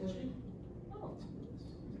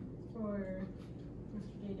for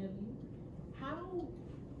Mr. JW. How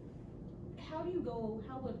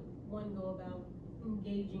would one go about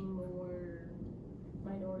engaging more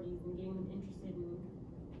minorities and getting them interested in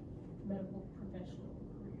medical professional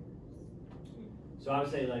careers? So I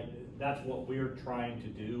would say that's what we're trying to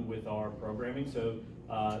do with our programming. So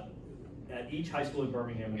at each high school in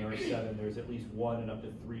Birmingham, and there are 7, there's at least 1 and up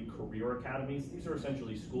to 3 career academies. These are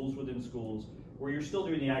essentially schools within schools where you're still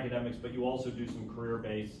doing the academics, but you also do some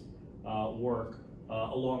career-based work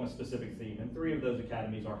along a specific theme. And 3 of those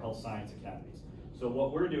academies are health science academies. So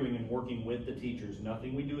what we're doing in working with the teachers,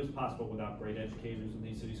 nothing we do is possible without great educators in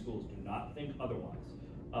these city schools. Do not think otherwise.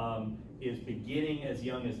 Is beginning as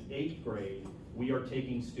young as 8th grade, we are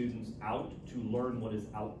taking students out to learn what is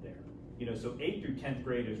out there. You know, so 8th through 10th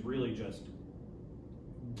grade is really just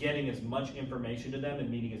getting as much information to them and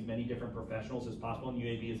meeting as many different professionals as possible. And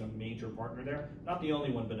UAB is a major partner there. Not the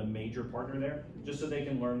only one, but a major partner there, just so they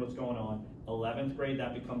can learn what's going on. 11th grade,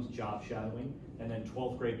 that becomes job shadowing. And then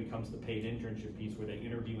 12th grade becomes the paid internship piece where they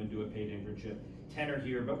interview and do a paid internship. 10 are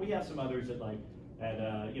here, but we have some others at like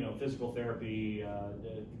at you know, physical therapy.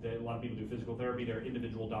 A lot of people do physical therapy. There are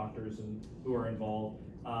individual doctors who are involved,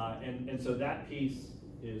 and so that piece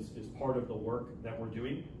is part of the work that we're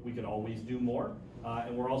doing. We could always do more,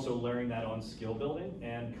 and we're also learning that on skill building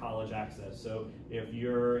and college access. So if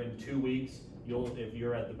you're in 2 weeks, if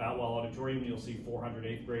you're at the Boutwell Auditorium, you'll see 400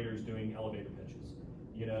 8th graders doing elevator pitches.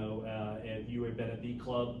 You know, if you had been at the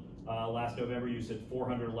club last November, you said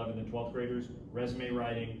 400 11th and 12th graders, resume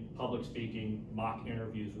writing, public speaking, mock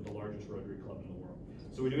interviews with the largest Rotary Club in the world.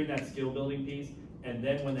 So we're doing that skill building piece, and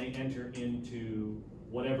then when they enter into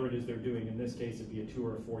whatever it is they're doing, in this case it'd be a 2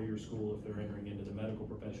 or a 4-year school if they're entering into the medical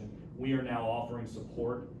profession, we are now offering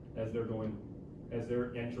support as they're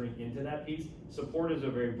entering into that piece. Support is a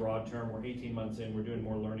very broad term. We're 18 months in, we're doing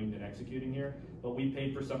more learning than executing here, but we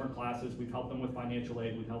paid for summer classes, we've helped them with financial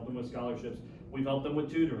aid, we've helped them with scholarships, we've helped them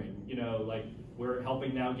with tutoring. You know, like, we're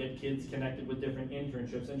helping now get kids connected with different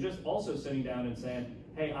internships, and just also sitting down and saying,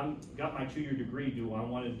 hey, got my 2-year degree, do I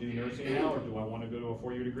want to do nursing now, or do I want to go to a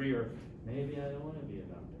 4-year degree, or maybe I don't want to be a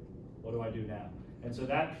doctor. What do I do now? And so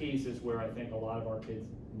that piece is where I think a lot of our kids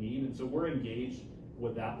need, and so we're engaged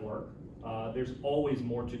with that work. There's always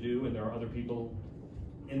more to do, and there are other people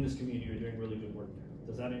in this community who are doing really good work there.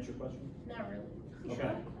 Does that answer your question? Not really.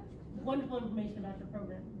 Okay. Wonderful information about your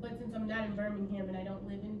program, but since I'm not in Birmingham and I don't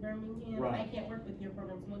live in Birmingham, Right. I can't work with your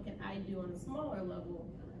programs. What can I do on a smaller level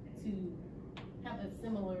to have a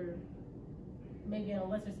similar, maybe on a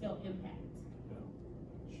lesser scale, impact?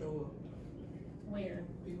 Show up. Where?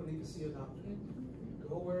 People need to see a doctor.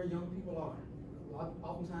 Go where young people are.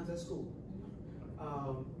 Oftentimes at school.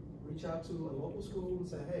 Reach out to a local school and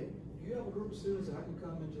say, hey, do you have a group of students that I can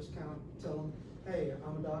come and just kind of tell them, hey,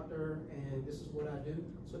 I'm a doctor and this is what I do,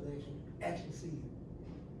 so they actually see you.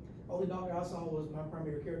 Only doctor I saw was my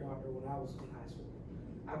primary care doctor when I was in high school.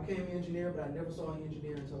 I became an engineer, but I never saw an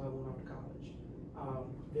engineer until I went off to college.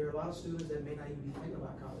 There are a lot of students that may not even be thinking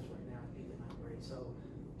about college right now, 8th and 9th grade. So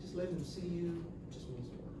just letting them see you just means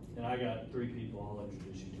more. And I got 3 people I'll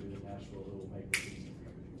introduce you to in Nashville who will make this easy for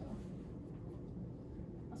you.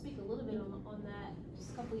 I'll speak a little bit on that.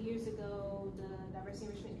 Just a couple of years ago, the Diversity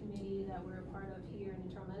Enrichment Committee that we're a part of here in the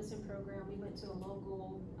internal medicine program, we went to a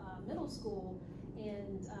local middle school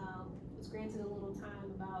and was granted a little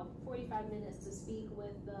time, about 45 minutes, to speak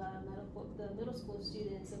with the middle school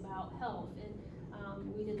students about health. And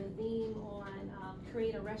we did a theme on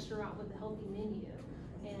create a restaurant with a healthy menu.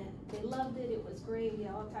 And they loved it. It was great. We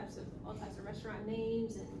had all types of restaurant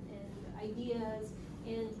names and ideas.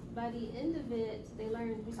 And by the end of it,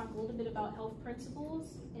 we talked a little bit about health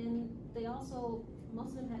principles, and they also, most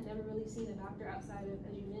of them had never really seen a doctor outside of,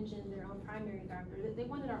 as you mentioned, their own primary doctor. They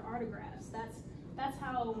wanted our autographs. That's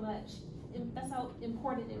how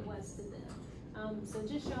important it was to them. So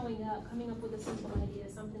just showing up, coming up with a simple idea,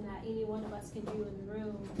 something that any one of us can do in the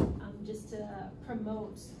room, just to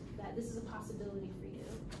promote that this is a possibility for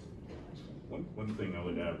you. One thing I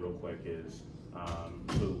would add real quick is,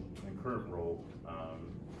 so my current role,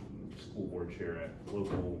 school board chair at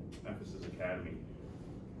local Emphasis Academy,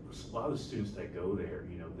 a lot of the students that go there,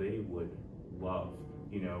 you know, they would love,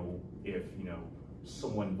 you know, if, you know,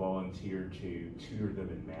 someone volunteered to tutor them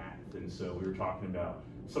in math. And so we were talking about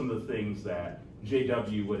some of the things that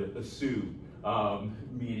JW would assume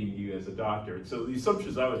meeting you as a doctor. And so the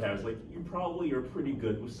assumptions I would have is, like, you probably are pretty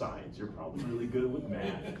good with science. You're probably really good with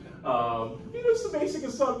math. You know, some basic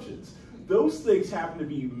assumptions. Those things happen to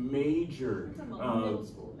be major. Middle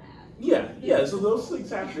school math. Yeah. So those things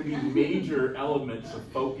happen to be major elements of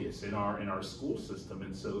focus in our school system.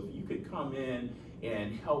 And so if you could come in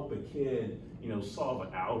and help a kid, you know, solve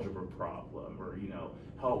an algebra problem, or, you know,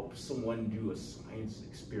 help someone do a science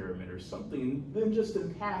experiment or something, then just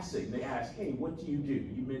in passing, they ask, hey, what do?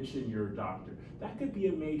 You mentioned you're a doctor. That could be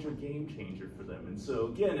a major game changer for them. And so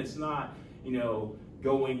again, it's not, you know,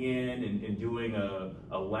 going in and doing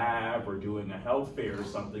a lab or doing a health fair or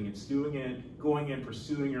something. It's going in,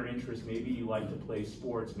 pursuing your interest. Maybe you like to play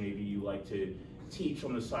sports, maybe you like to teach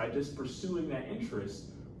on the side, just pursuing that interest,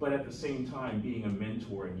 but at the same time being a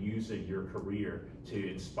mentor and using your career to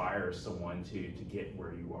inspire someone to get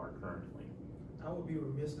where you are currently. I would be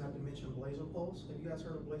remiss not to mention Blazer Pulse. Have you guys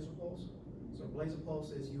heard of Blazer Pulse? So Blazer Pulse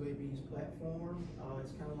is UAB's platform.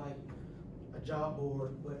 It's kind of like a job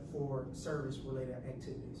board, but for service-related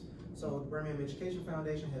activities. So the Birmingham Education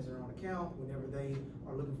Foundation has their own account. Whenever they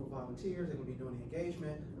are looking for volunteers, they can be doing the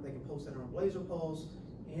engagement. They can post that on Blazer Pulse.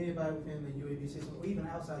 Anybody within the UAB system, or even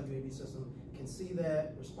outside the UAB system, can see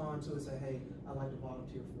that, respond to it, say, hey, I'd like to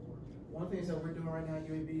volunteer for. One of the things that we're doing right now at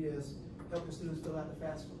UAB is helping students fill out the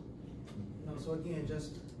FAFSA. You know, so again,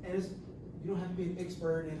 and it's You don't have to be an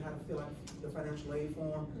expert in how to fill out the financial aid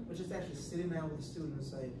form, but just actually sitting down with the student and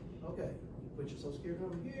say, okay, you put your social security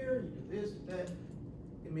over here, you do this, that.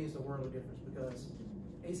 It means the world of difference, because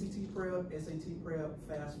ACT prep, SAT prep,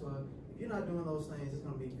 FAFSA, if you're not doing those things, it's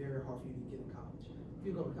going to be very hard for you to get in college. If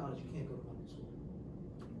you go to college, you can't go to public school.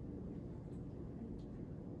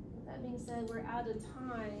 That being said, we're out of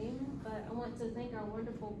time, but I want to thank our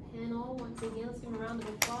wonderful panel once again. Let's give them a round of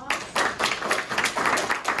applause.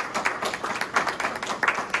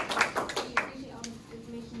 We appreciate all the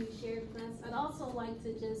information you shared with us. I'd also like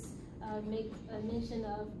to just make a mention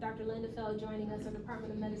of Dr. Lindefeld joining us, our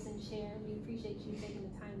Department of Medicine Chair. We appreciate you taking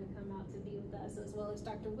the time to come out to be with us, as well as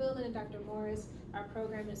Dr. Wilden and Dr. Morris, our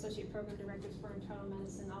Program and Associate Program Directors for Internal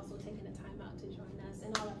Medicine, also taking the time out to join us,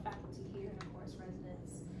 and all our faculty here, and of course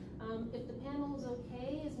residents. If the panel is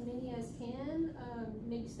okay, as many as can,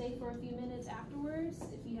 maybe stay for a few minutes afterwards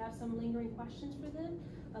if you have some lingering questions for them.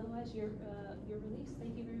 Otherwise, you're released.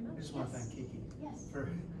 Thank you very much. I just want to thank Kiki. Yes.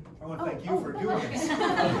 I want to thank you for doing this. Okay.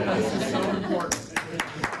 This is so important.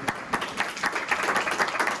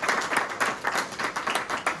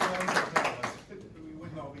 We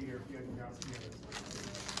wouldn't all be here if you hadn't got together.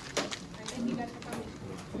 Thank you guys for coming.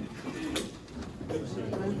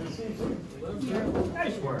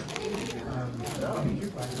 Nice work. Thanks.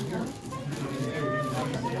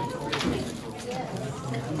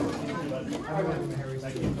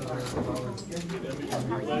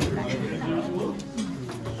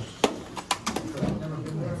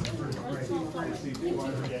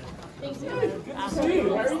 Good to see you.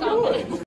 How are you doing?